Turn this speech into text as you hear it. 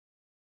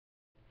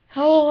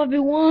Hello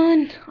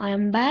everyone, I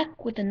am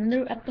back with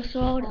another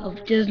episode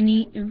of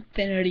Disney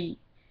Infinity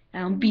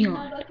and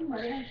Beyond.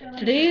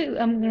 Today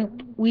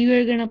we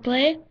are gonna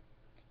play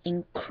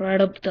the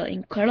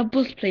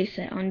Incredibles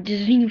playset on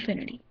Disney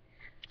Infinity.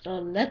 So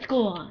let's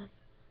go on.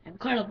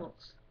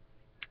 Incredibles.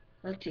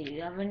 Let's see, do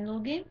you have any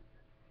load game?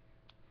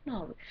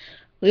 No.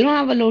 We don't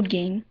have a load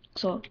game,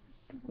 so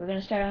we're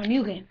gonna start a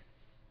new game.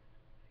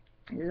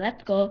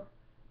 Let's go.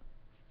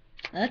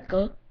 Let's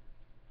go.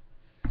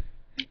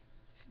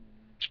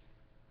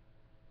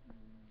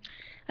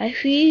 I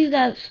see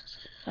that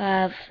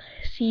I've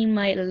seen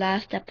my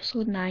last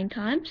episode 9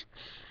 times.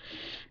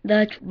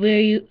 That's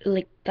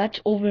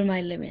that's over my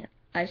limit.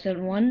 I said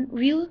 1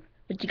 view,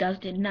 but you guys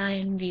did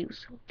 9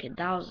 views. Okay,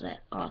 that was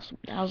awesome.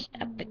 That was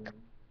epic.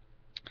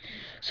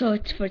 So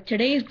it's for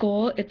today's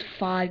goal, it's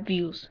 5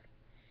 views.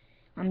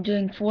 I'm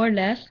doing 4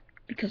 less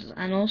because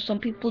I know some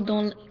people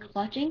don't like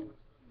watching.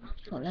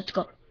 So let's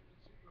go.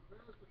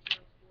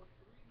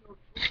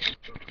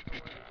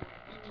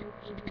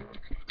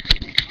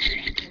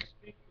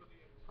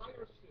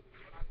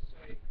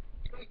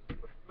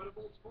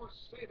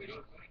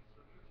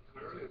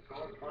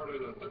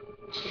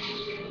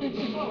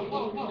 Whoa,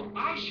 whoa, whoa.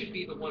 I should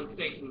be the one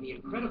thanking the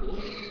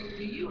Incredibles.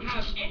 Do you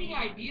have any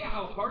idea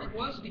how hard it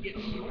was to get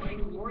Fiore,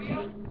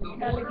 Gloria, the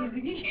Mortar,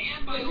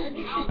 and my old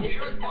pal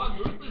Barrett Von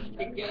Ruthless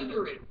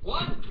together in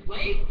one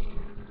place?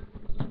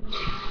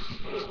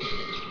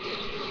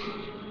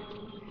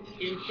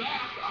 In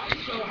fact, I'm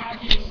so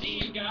happy to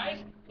see you guys,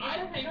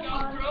 I think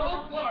I'll throw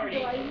a party.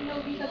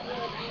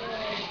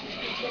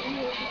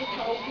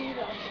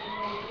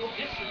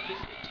 This is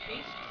just a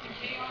taste of the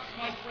chaos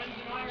my friends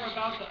and I are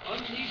about to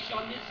unleash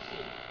on this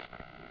city.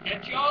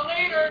 Catch y'all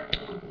later!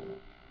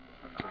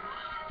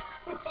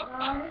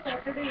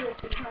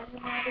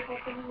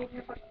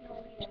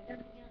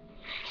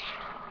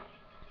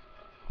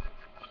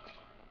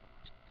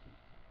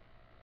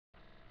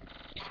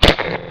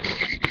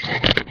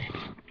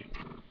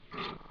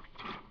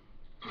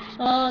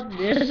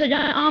 There's a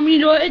giant army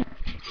droid.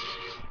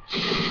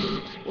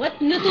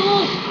 What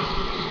missiles?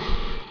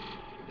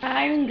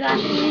 Firing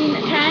gasoline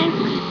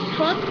tanks,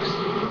 trucks.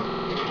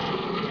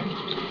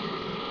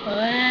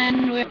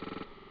 And we're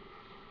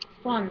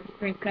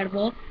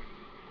incredible.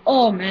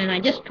 Oh man, I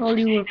just told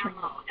you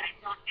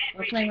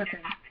we're playing with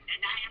him.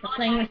 We're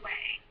playing with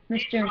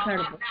Mr.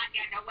 Incredible.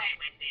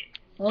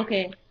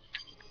 Okay.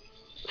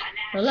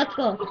 So let's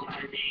go.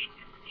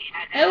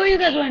 Hey, where are you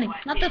guys running?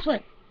 Not this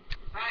way.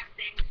 First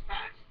things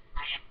first,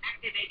 I am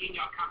activating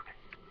your compass.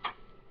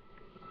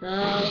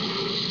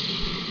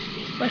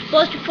 We're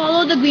supposed to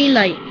follow the green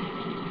light.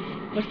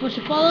 We're supposed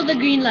to follow the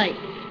green light.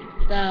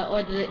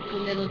 Or the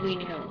little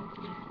green arrow.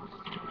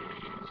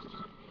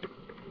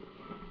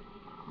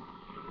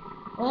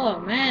 Oh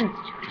man.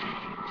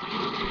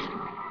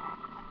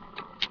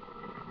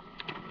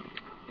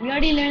 We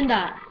already learned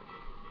that.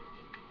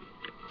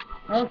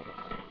 Okay.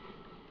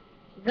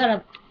 We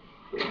gotta.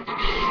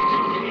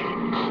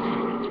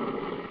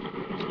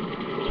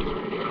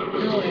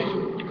 Nowhere.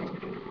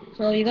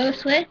 So you go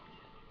this way?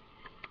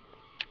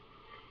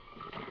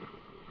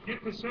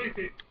 Get to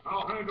safety.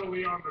 I'll handle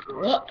the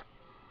underdog. What?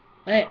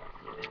 Wait.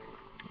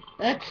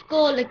 Let's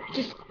go. Let's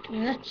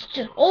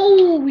just.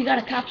 Oh, we got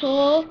a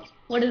capsule.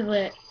 What is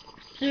it?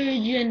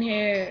 Surgeon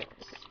here.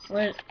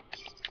 What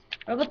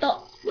about the?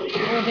 Oh,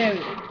 there we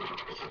go.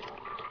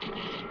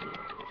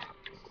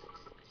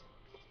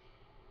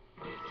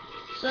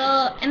 So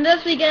in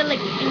this we get like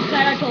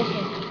insider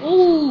token.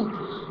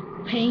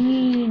 Ooh,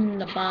 pain in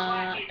the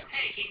butt.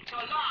 Taking so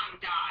long,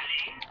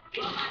 darling.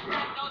 You must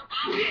have those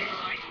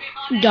asteroids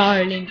before they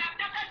Darling,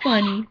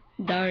 funny,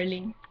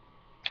 darling.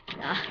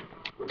 Ah.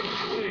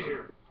 Stay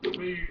here. We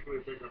usually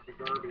pick up the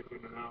garbage in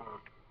an hour.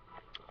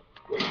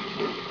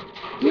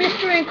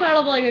 Mr.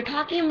 Incredible, you're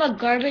talking about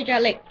garbage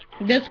at like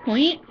this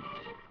point?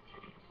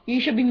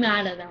 You should be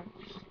mad at them.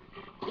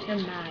 You're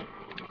mad.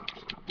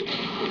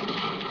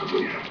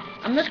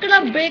 I'm just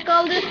gonna break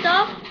all this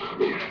stuff.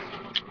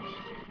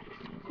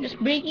 Just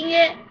breaking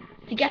it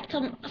to get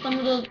some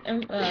of those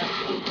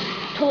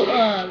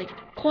like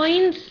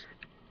coins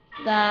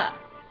that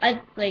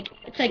I like.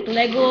 It's like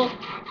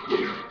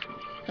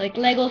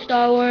Lego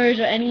Star Wars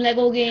or any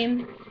Lego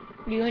game.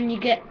 When you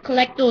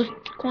collect those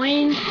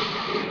coins,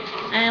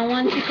 and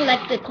once you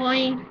collect the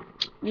coin,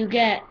 you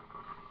get.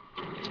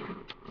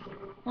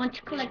 Once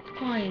you collect the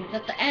coins,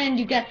 at the end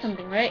you get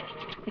something, right?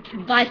 You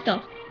can buy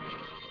stuff.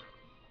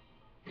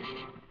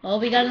 Oh,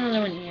 we got another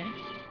one here,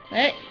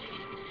 right?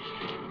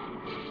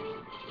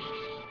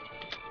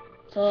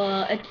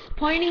 So it's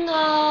pointing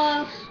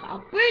us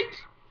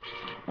upwards.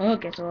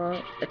 Okay,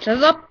 so it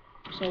says up,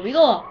 so we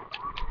go up.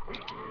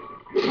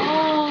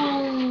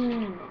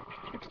 Oh,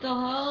 it's the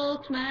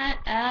Hulk smash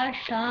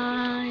ash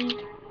time.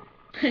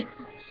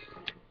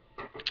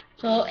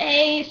 So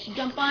Ace,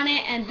 jump on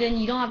it, and then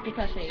you don't have to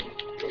press A.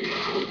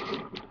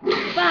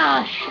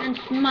 Bash and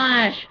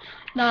smash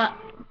the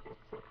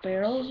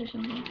barrels or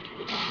something.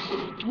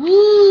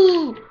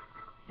 Woo!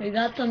 We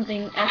got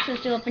something extra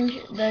still up in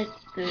the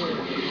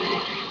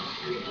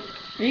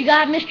We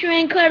got Mr.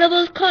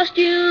 Incredible's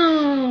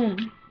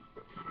costume.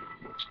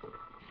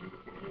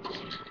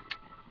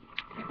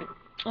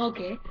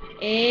 Okay,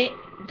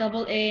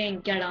 double A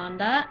and get on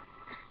that.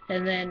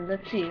 And then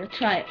let's see, let's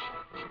try it.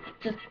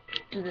 Just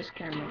do this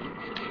camera.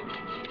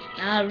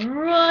 Now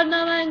run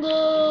the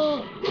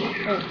mango!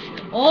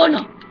 Oh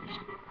no!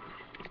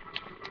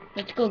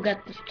 Let's go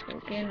get this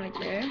token right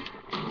there.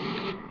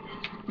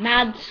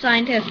 Mad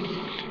scientist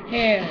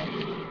here.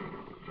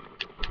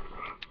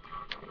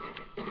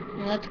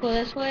 Now let's go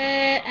this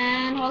way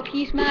and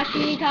hockey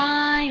smashy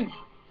time!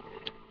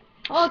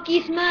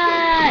 Hockey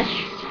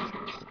smash!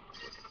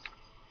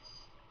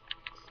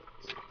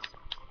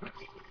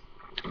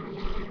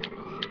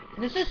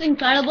 This is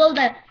incredible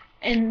that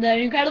in the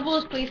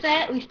Incredibles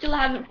playset we still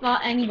haven't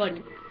fought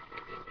anybody.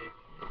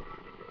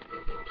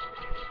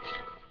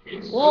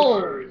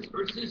 Whoa!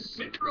 Versus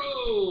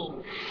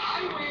Syndrome.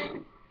 I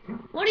win.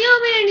 What do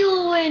you mean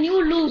you win?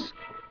 You lose.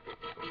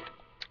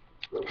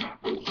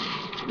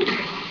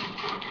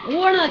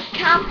 We're gonna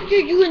capture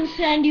you and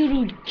send you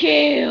to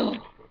jail.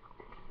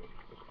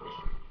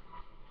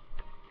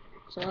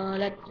 So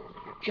let's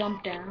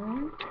jump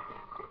down.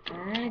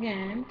 And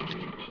again.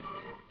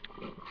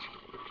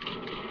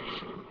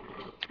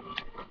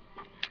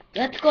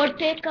 Let's go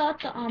take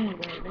out the armor.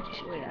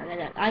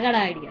 Wait, I got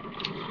an idea.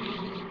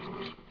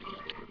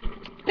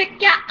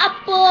 Pick ya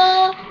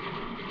apple!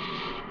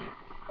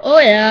 Oh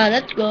yeah,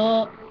 let's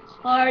go.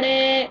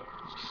 Party!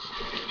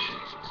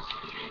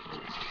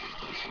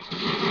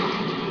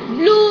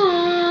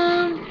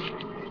 Bloom!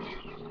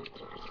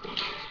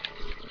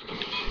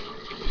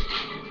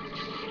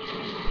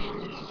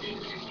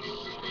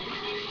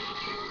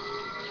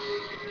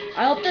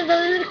 I hope this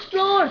doesn't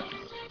explode!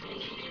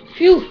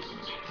 Phew!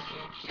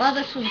 Thought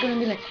this was gonna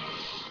be like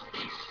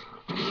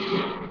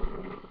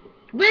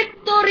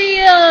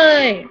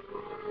Victoria!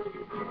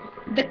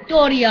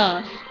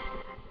 Victorious!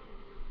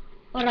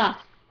 Hurrah! I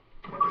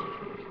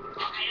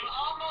am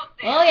almost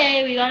there.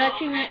 Okay, we got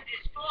achievement.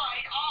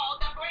 Destroyed all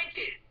the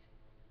bridges.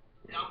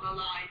 Local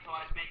law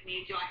enforcement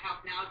needs your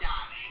help now,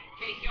 darling.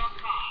 Take your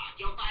card.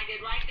 You'll find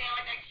it right there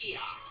at the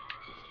kiosk.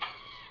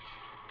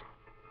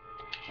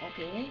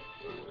 Okay.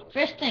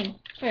 First thing,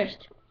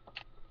 first.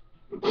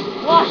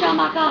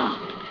 Washamaka!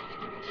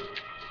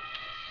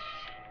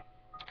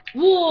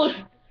 Whoa!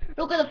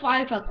 Look at the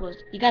fire truck was.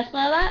 You guys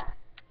saw that?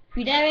 If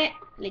you didn't,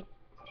 like,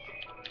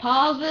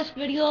 pause this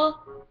video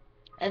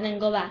and then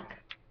go back.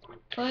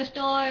 Toy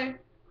store.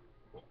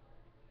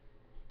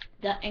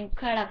 The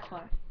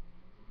Incredicore.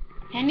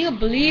 Can you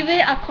believe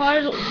it? A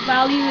car's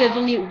value is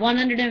only $150.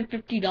 I've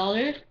just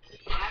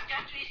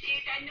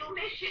received a new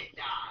mission,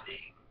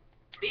 darling.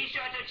 Be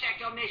sure to check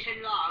your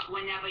mission log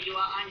whenever you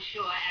are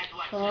unsure as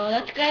what. So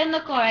let's get in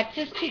the car. X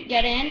is to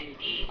get in.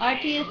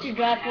 RT is to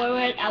drive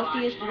forward.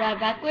 LT is to drive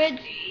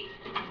backwards.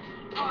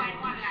 Oh, and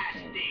one last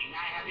thing.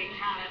 I have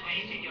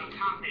recalibrated your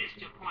compass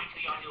to point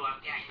to your new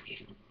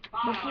objective.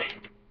 Follow it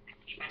and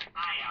keep an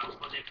eye out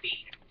for the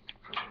beacon.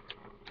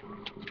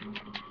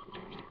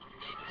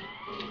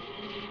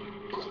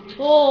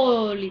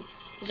 Holy!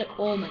 It's like,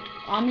 oh my.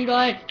 Omni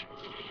droid.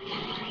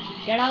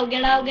 Get out,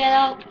 get out, get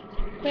out.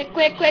 Quick,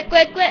 quick, quick,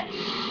 quick, quick.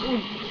 Ooh.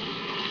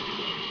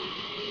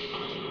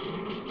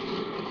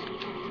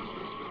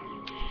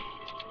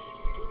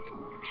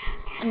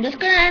 I'm just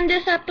gonna end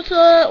this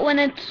episode when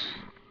it's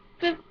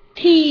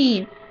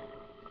 15.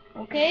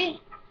 Okay?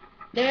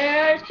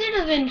 There are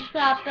citizens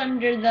trapped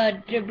under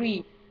the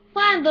debris.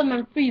 Find them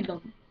and free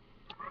them.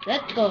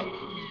 Let's go.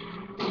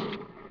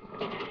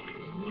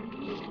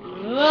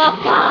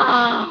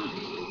 Wappa!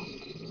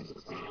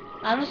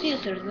 I don't see a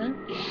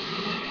citizen.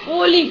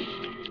 Holy!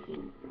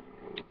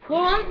 For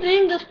one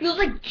thing, this feels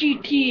like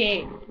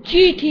GTA.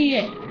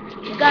 GTA!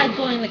 The guy's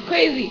going like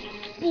crazy.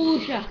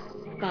 Pusha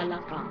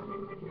Kalaka.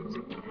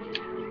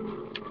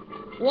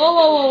 Whoa,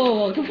 whoa, whoa, whoa,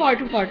 whoa. Too far,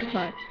 too far, too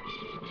far.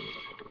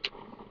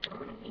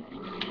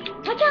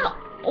 Watch out!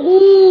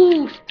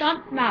 Ooh,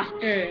 stunt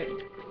master.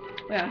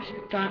 Yeah,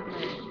 stunt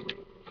master.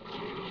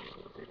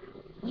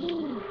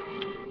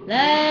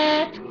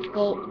 Let's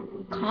go.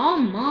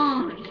 Come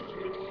on.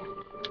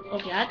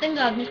 Okay, I think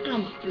I'm just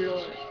gonna blow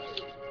it.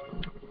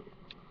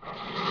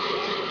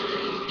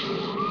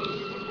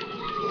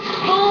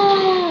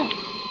 Oh!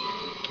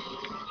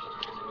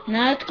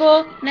 Now let's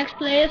go. Next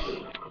place.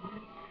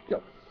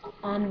 Yo,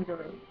 on the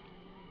way.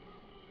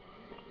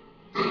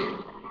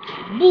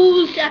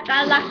 Boo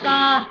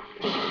shakalaka!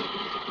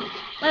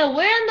 Wait,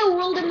 where in the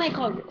world am I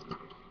called?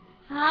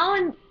 How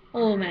in...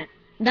 Oh man,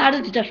 that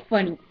is just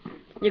funny.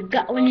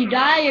 When you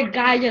die, your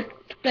guy just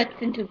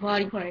splits into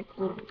body parts,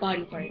 little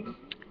body parts.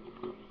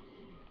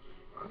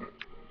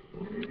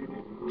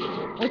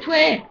 Which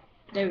way?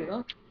 There we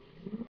go.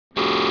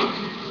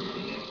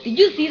 Did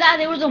you see that?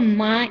 There was a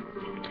mine.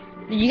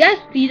 Did you guys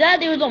see that?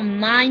 There was a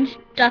mine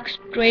stuck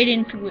straight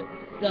into it.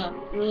 The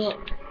little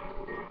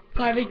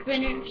garbage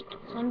bin or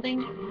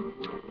something.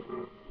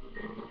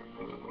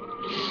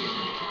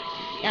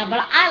 Yeah, but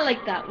I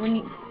like that. When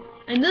you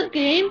in this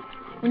game,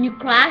 when you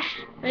crash,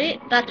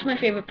 right? That's my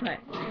favorite part.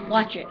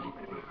 Watch it.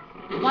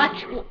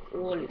 Watch.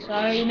 Oh,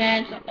 sorry,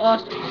 man. Oh,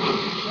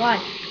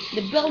 watch.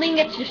 The building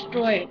gets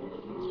destroyed.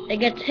 It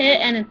gets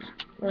hit and it's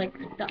like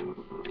stuck.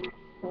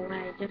 Oh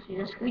my!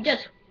 We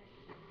just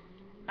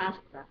passed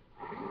that.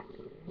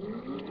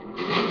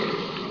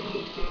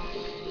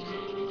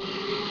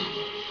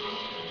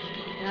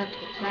 That's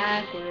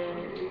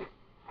backward.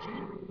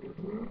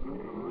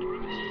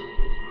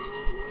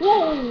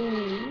 Whoa!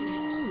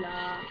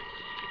 La.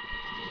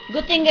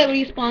 Good thing it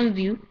respawns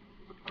you.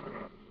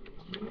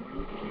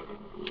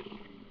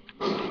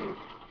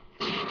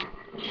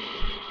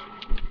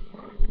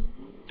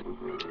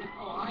 Oh,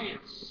 I am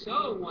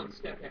so one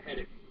step ahead of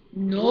you.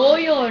 No,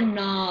 you're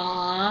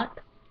not.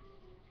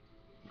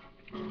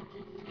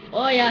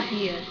 Oh yeah,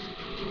 he is.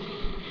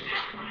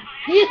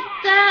 He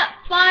set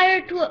fire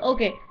to it.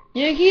 Okay,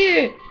 you're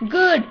here.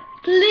 Good.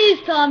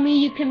 Please tell me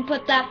you can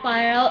put that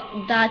fire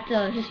out. That's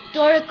a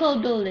historical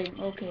building.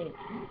 Okay.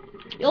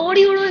 Yo, what are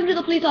you doing to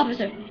the police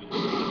officer?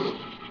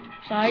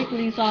 Sorry,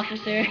 police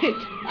officer.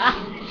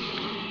 Ah.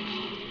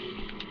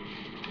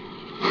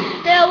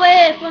 Stay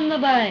away from the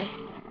boy.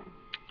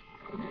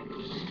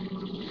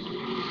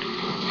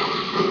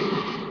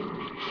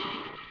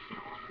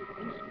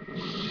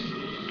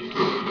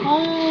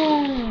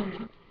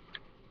 Home.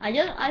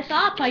 I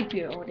saw a pipe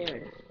here. Oh, there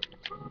it is.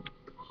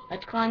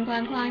 Let's climb.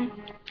 Home.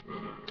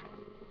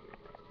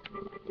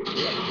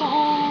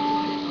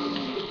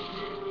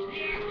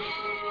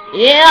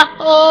 Yeah.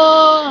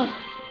 Oh.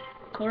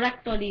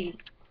 Correctly.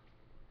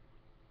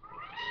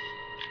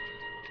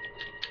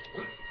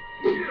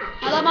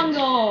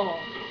 Alamango.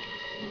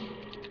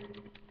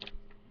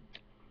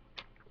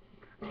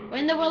 Where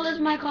in the world is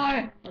my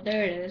car? Oh,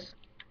 there it is.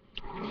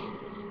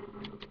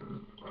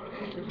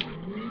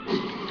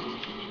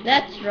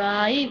 Let's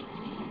drive.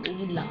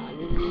 Ooh la la.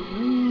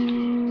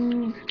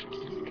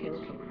 Okay.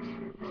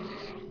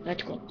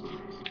 Let's go.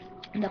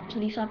 The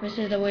police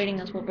officers are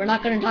waiting us, but we're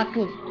not gonna talk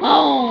to him.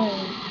 Oh!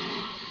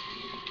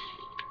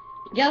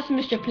 Yes,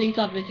 Mr. Police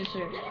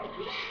Officer.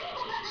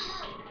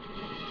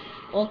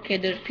 Okay,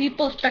 there's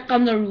people stuck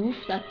on the roof.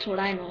 That's what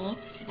I know.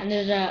 And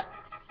there's a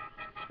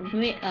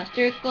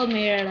circle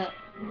mirror.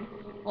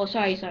 Oh,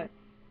 sorry.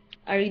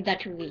 I read that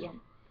to you again.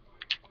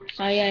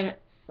 Sorry, I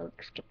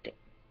skipped it.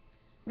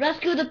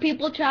 Rescue the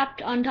people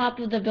trapped on top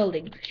of the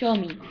building. Show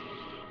me.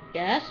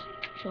 Yes,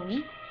 show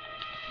me.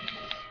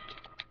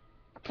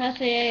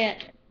 Press A.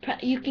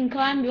 You can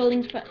climb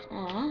buildings.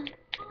 Aww.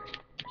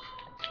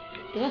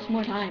 Give us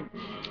more time.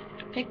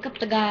 Pick up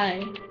the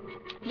guy.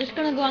 I'm just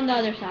gonna go on the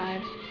other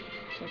side.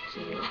 Let's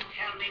see. Tell me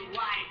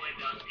why would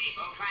those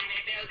people climb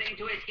a building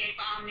to escape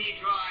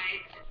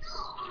Omnidroids?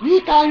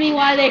 You tell me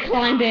why they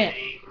climbed it.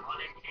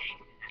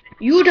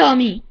 You tell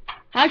me.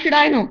 How should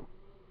I know?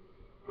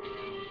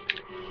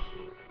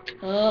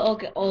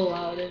 Okay. Oh,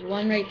 wow. There's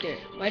one right there.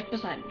 Right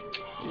beside me.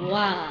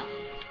 Wow.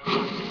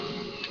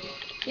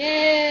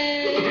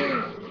 Yay!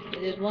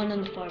 There's one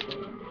on the far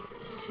corner.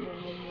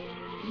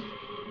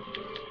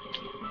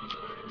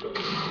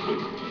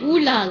 Ooh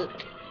la.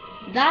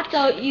 That's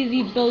how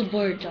easy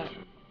billboards are.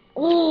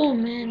 Oh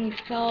man, we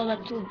fell.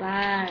 That's too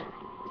bad.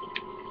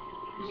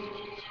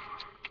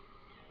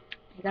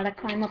 You gotta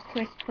climb up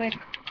quick.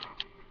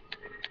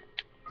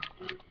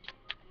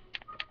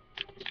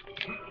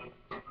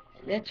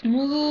 Let's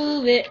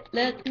move it.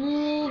 Let's go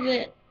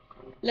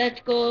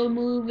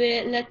move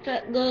it. Let's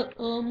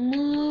go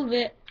move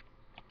it.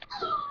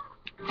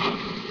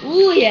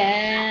 Ooh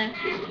yeah.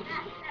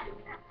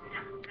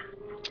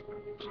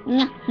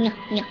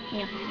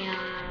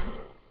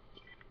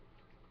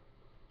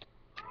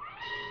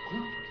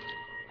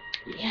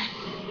 Yes.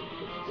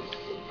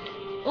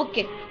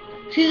 Okay.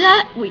 See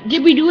that? Wait,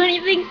 did we do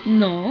anything?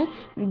 No.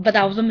 But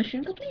that was a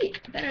mission complete.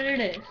 There it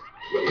is.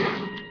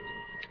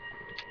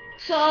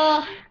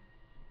 So,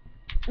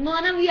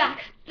 none of you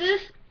asked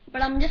this,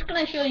 but I'm just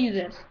gonna show you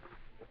this.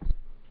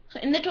 So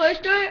in the toy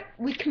store,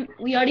 we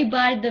already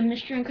buy the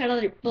Mr.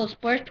 Incredible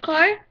sports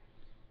car.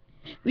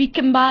 We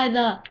can buy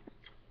the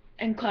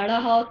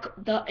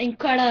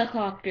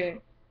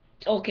Incredihelicopter.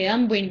 Okay,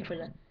 I'm waiting for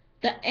that.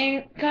 The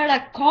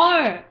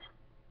Incredicar,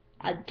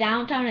 a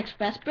downtown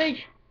express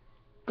bridge,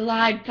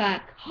 glide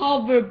pack,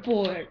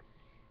 hoverboard,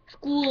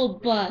 school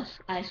bus,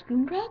 ice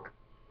cream truck,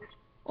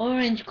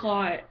 orange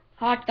car,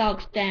 hot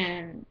dog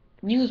stand,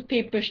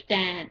 newspaper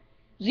stand,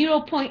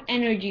 0 point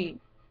energy,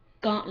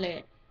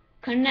 gauntlet,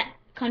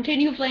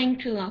 continue playing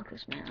to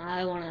Knockers, man.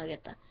 I wanna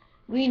get that.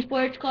 Green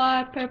sports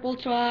car, purple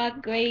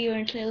truck, gray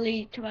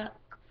utility truck,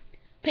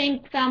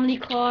 pink family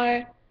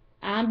car,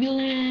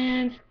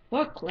 ambulance,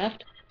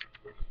 forklift,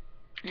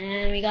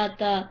 and we got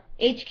the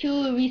HQ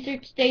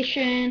research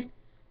station,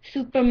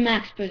 super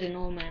max prison.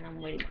 Oh man,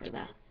 I'm waiting for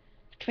that.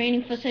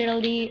 Training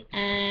facility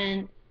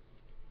and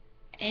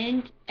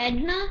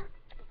Edna.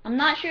 I'm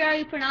not sure how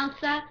you pronounce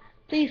that.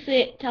 Please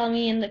tell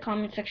me in the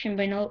comment section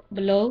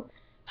below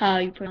how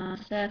you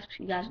pronounce that, if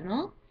you guys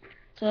know.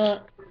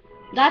 So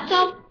that's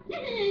all.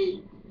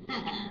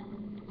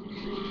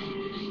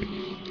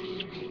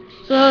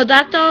 So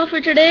that's all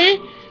for today.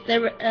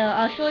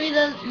 I'll show you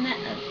that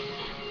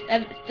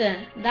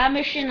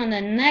mission on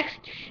the next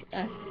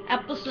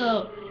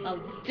episode of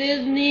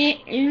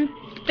Disney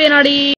Infinity.